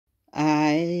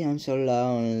so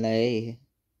lonely.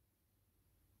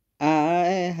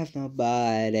 I have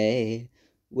nobody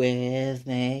with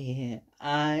me.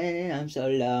 I am so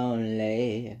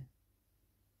lonely.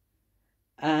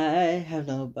 I have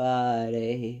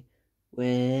nobody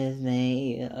with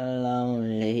me.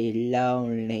 Lonely,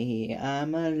 lonely.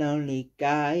 I'm a lonely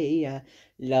guy.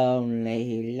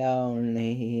 Lonely,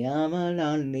 lonely. I'm a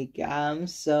lonely guy. I'm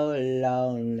so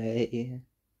lonely.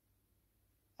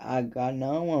 I got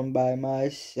no one by my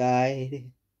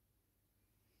side.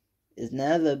 It's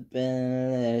never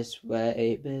been this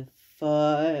way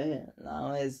before.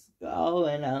 Now it's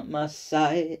going out my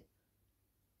sight.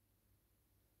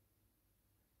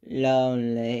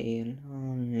 Lonely,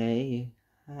 lonely.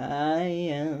 I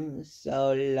am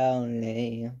so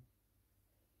lonely.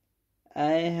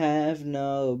 I have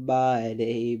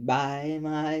nobody by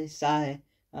my side.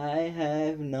 I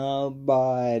have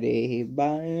nobody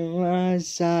by my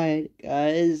side,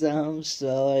 'cause I'm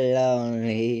so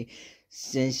lonely.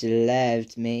 Since you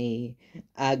left me,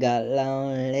 I got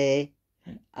lonely.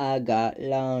 I got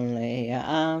lonely.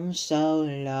 I'm so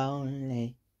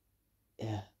lonely.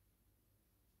 Yeah.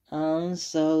 I'm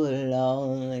so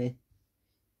lonely.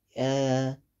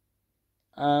 Yeah.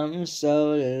 I'm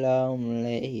so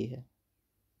lonely.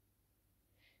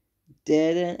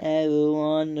 Didn't ever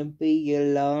wanna be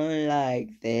alone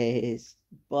like this,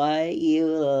 but you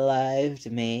left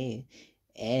me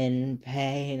in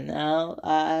pain. Now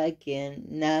I can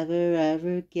never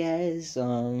ever get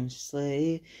some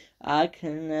sleep. I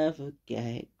can never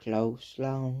get close.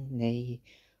 Lonely,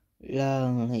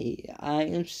 lonely. I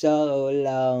am so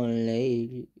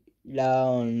lonely,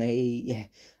 lonely. Yeah,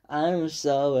 I'm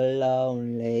so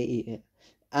lonely.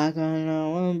 I got no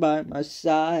one by my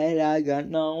side, I got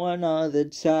no one all the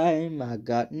time, I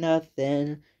got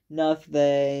nothing,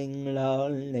 nothing,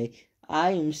 lonely.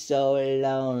 I am so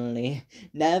lonely,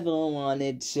 never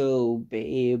wanted to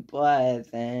be, but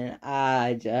then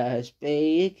I just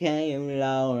became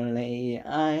lonely.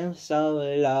 I am so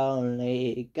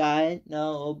lonely, got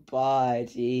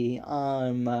nobody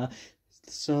on my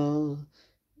soul.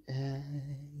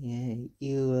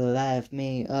 You left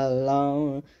me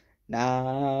alone.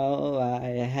 Now I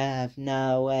have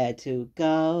nowhere to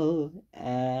go,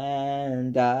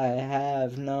 and I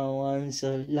have no one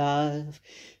to love.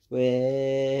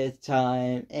 With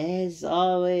time, it's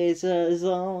always a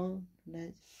zone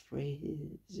that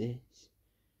freezes.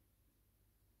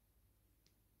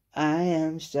 I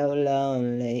am so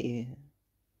lonely.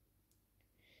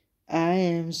 I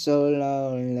am so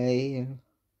lonely.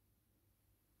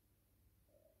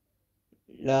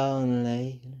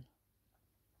 Lonely.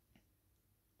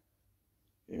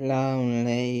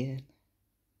 Lonely.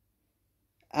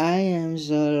 I am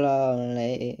so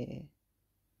lonely.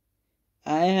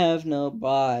 I have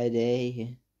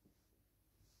nobody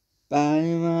by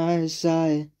my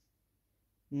side.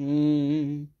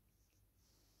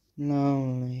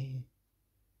 Lonely.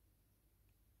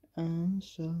 I'm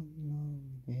so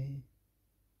lonely.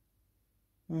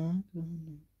 I'm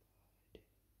gonna